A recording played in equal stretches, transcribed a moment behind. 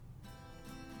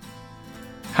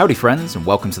Howdy friends, and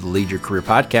welcome to the Lead Your Career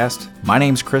podcast. My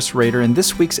name's Chris Rader, and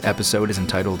this week's episode is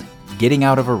entitled, Getting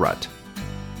Out of a Rut.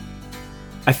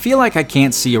 I feel like I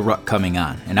can't see a rut coming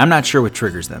on, and I'm not sure what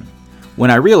triggers them. When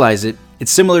I realize it,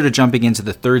 it's similar to jumping into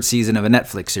the third season of a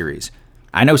Netflix series.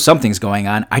 I know something's going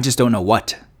on, I just don't know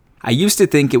what. I used to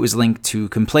think it was linked to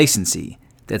complacency,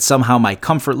 that somehow my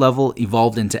comfort level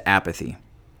evolved into apathy.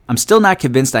 I'm still not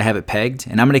convinced I have it pegged,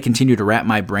 and I'm going to continue to wrap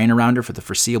my brain around it for the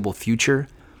foreseeable future.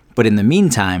 But in the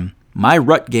meantime, my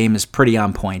rut game is pretty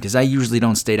on point, as I usually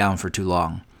don't stay down for too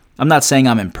long. I'm not saying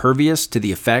I'm impervious to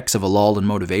the effects of a lull in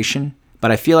motivation,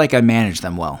 but I feel like I manage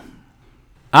them well.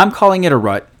 I'm calling it a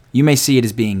rut. You may see it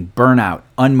as being burnout,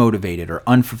 unmotivated, or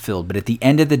unfulfilled, but at the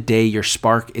end of the day, your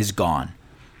spark is gone.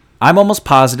 I'm almost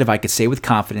positive I could say with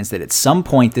confidence that at some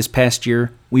point this past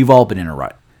year, we've all been in a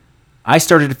rut. I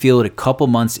started to feel it a couple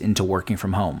months into working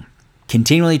from home.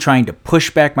 Continually trying to push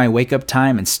back my wake-up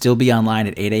time and still be online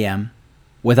at 8 a.m.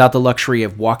 Without the luxury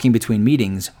of walking between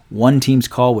meetings, one team's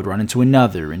call would run into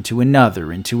another.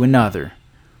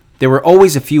 There were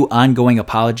always a few ongoing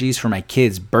apologies for my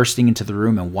kids bursting into the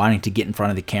room and wanting to get in front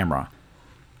of the camera.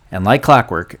 And like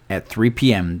clockwork, at 3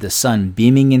 p.m., the sun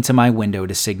beaming into my window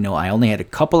to signal I only had a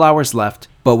couple hours left,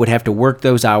 but would have to work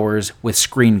those hours with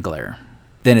screen glare.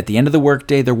 Then at the end of the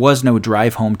workday, there was no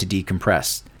drive home to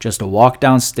decompress, just a walk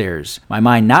downstairs, my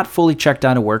mind not fully checked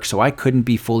out of work so I couldn't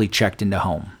be fully checked into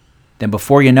home. Then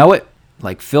before you know it,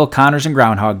 like Phil Connors in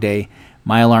Groundhog Day,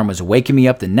 my alarm was waking me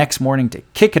up the next morning to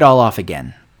kick it all off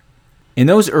again. In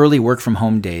those early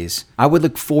work-from-home days, I would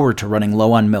look forward to running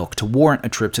low on milk to warrant a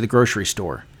trip to the grocery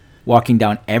store, walking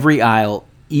down every aisle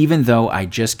even though I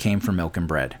just came from milk and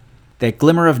bread. That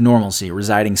glimmer of normalcy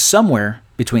residing somewhere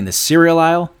between the cereal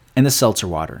aisle and the seltzer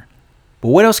water. But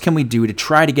what else can we do to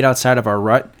try to get outside of our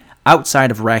rut, outside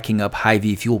of racking up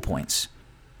high-V fuel points?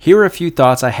 Here are a few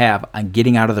thoughts I have on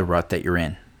getting out of the rut that you're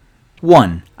in.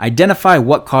 1. Identify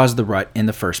what caused the rut in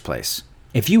the first place.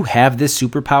 If you have this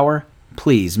superpower,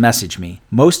 please message me.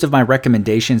 Most of my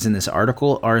recommendations in this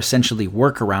article are essentially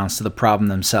workarounds to the problem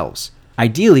themselves.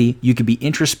 Ideally, you could be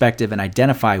introspective and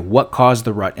identify what caused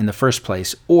the rut in the first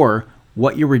place, or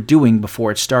what you were doing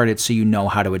before it started so you know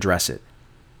how to address it.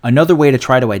 Another way to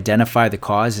try to identify the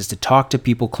cause is to talk to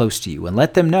people close to you and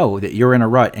let them know that you're in a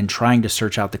rut and trying to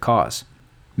search out the cause.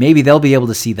 Maybe they'll be able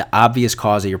to see the obvious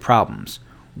cause of your problems.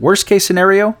 Worst case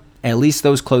scenario, at least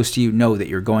those close to you know that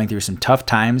you're going through some tough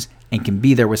times and can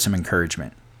be there with some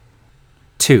encouragement.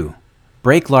 2.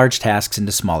 Break large tasks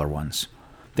into smaller ones.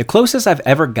 The closest I've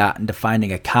ever gotten to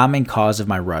finding a common cause of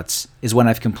my ruts is when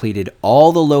I've completed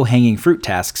all the low-hanging fruit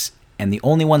tasks and the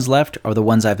only ones left are the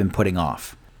ones I've been putting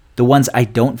off. The ones I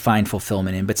don't find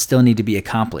fulfillment in but still need to be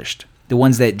accomplished. The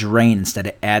ones that drain instead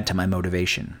of add to my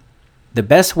motivation. The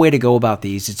best way to go about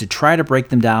these is to try to break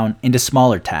them down into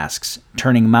smaller tasks,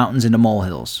 turning mountains into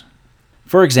molehills.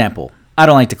 For example, I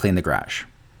don't like to clean the garage.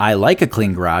 I like a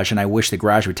clean garage and I wish the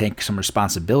garage would take some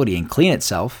responsibility and clean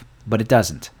itself, but it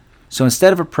doesn't. So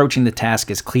instead of approaching the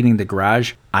task as cleaning the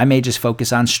garage, I may just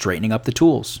focus on straightening up the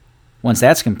tools. Once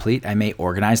that's complete, I may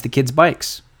organize the kids'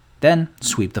 bikes. Then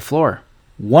sweep the floor.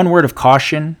 One word of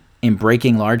caution in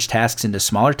breaking large tasks into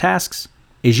smaller tasks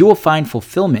is you will find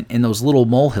fulfillment in those little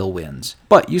molehill wins,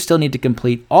 but you still need to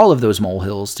complete all of those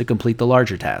molehills to complete the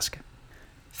larger task.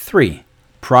 3.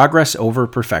 Progress over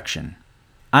perfection.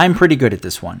 I'm pretty good at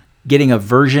this one. Getting a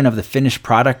version of the finished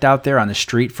product out there on the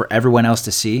street for everyone else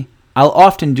to see. I'll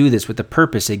often do this with the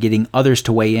purpose of getting others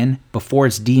to weigh in before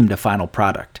it's deemed a final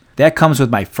product. That comes with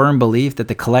my firm belief that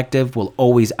the collective will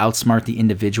always outsmart the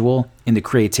individual in the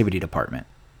creativity department.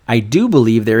 I do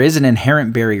believe there is an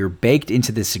inherent barrier baked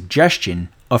into the suggestion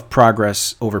of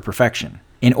progress over perfection.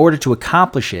 In order to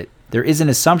accomplish it, there is an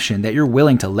assumption that you're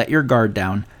willing to let your guard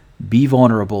down, be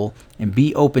vulnerable, and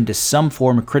be open to some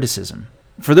form of criticism.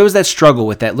 For those that struggle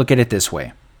with that, look at it this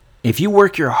way. If you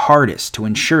work your hardest to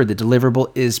ensure the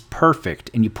deliverable is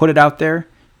perfect and you put it out there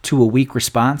to a weak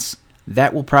response,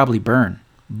 that will probably burn.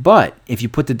 But if you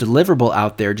put the deliverable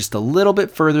out there just a little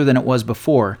bit further than it was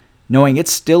before, knowing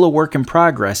it's still a work in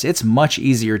progress, it's much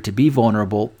easier to be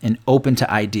vulnerable and open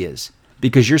to ideas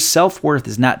because your self-worth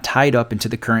is not tied up into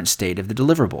the current state of the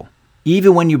deliverable.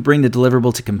 Even when you bring the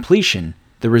deliverable to completion,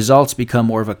 the results become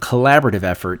more of a collaborative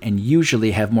effort and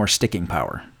usually have more sticking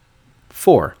power.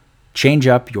 4. Change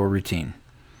up your routine.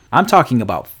 I'm talking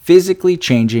about physically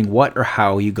changing what or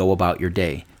how you go about your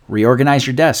day. Reorganize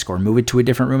your desk or move it to a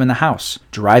different room in the house.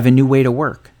 Drive a new way to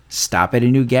work. Stop at a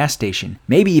new gas station.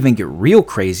 Maybe even get real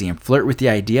crazy and flirt with the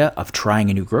idea of trying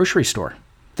a new grocery store.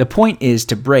 The point is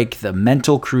to break the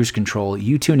mental cruise control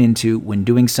you tune into when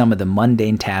doing some of the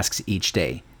mundane tasks each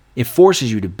day. It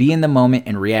forces you to be in the moment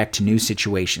and react to new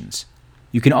situations.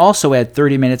 You can also add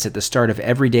 30 minutes at the start of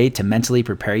every day to mentally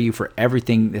prepare you for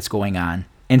everything that's going on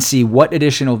and see what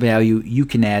additional value you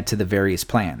can add to the various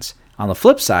plans. On the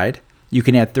flip side, you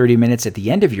can add 30 minutes at the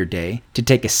end of your day to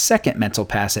take a second mental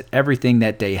pass at everything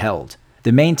that day held.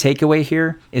 The main takeaway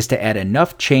here is to add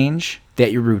enough change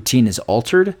that your routine is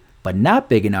altered, but not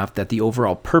big enough that the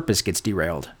overall purpose gets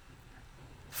derailed.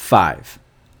 5.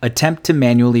 Attempt to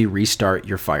manually restart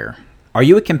your fire. Are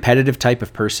you a competitive type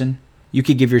of person? You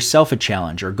could give yourself a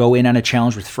challenge or go in on a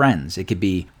challenge with friends. It could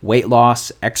be weight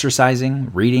loss,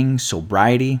 exercising, reading,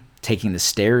 sobriety, taking the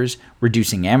stairs,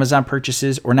 reducing Amazon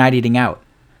purchases, or not eating out.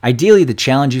 Ideally, the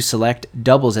challenge you select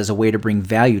doubles as a way to bring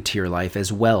value to your life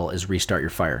as well as restart your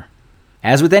fire.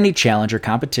 As with any challenge or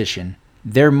competition,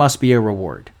 there must be a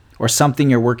reward or something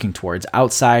you're working towards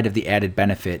outside of the added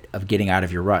benefit of getting out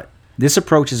of your rut. This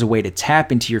approach is a way to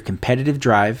tap into your competitive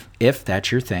drive, if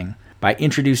that's your thing, by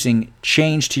introducing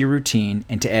change to your routine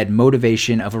and to add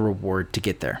motivation of a reward to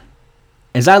get there.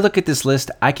 As I look at this list,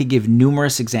 I could give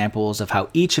numerous examples of how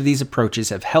each of these approaches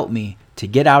have helped me to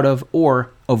get out of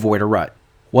or avoid a rut.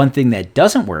 One thing that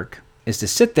doesn't work is to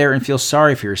sit there and feel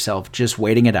sorry for yourself just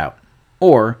waiting it out,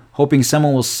 or hoping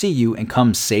someone will see you and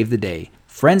come save the day.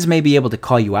 Friends may be able to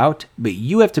call you out, but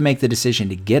you have to make the decision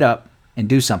to get up and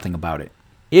do something about it.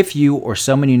 If you or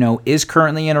someone you know is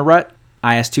currently in a rut,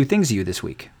 I ask 2 things of you this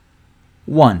week.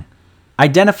 1.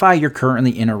 Identify you're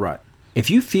currently in a rut. If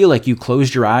you feel like you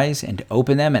closed your eyes and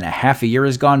open them and a half a year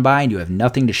has gone by and you have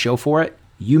nothing to show for it,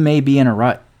 you may be in a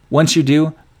rut. Once you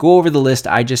do, go over the list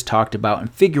I just talked about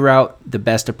and figure out the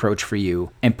best approach for you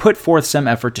and put forth some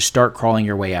effort to start crawling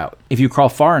your way out. If you crawl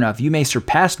far enough, you may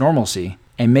surpass normalcy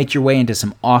and make your way into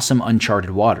some awesome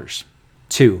uncharted waters.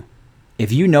 2.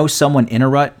 If you know someone in a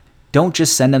rut, don't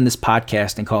just send them this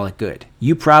podcast and call it good.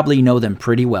 You probably know them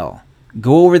pretty well.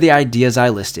 Go over the ideas I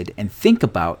listed and think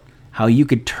about how you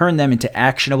could turn them into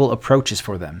actionable approaches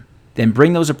for them. Then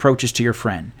bring those approaches to your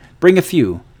friend. Bring a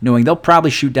few, knowing they'll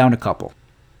probably shoot down a couple.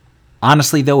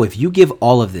 Honestly though, if you give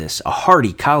all of this a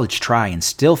hearty college try and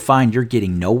still find you're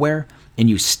getting nowhere, and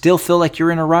you still feel like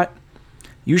you're in a rut,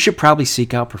 you should probably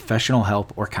seek out professional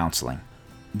help or counseling.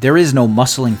 There is no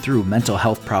muscling through mental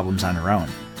health problems on your own.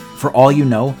 For all you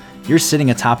know, you're sitting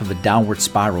atop of a downward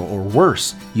spiral, or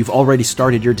worse, you've already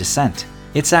started your descent.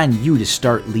 It's on you to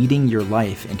start leading your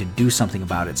life and to do something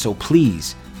about it, so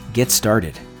please, get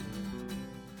started.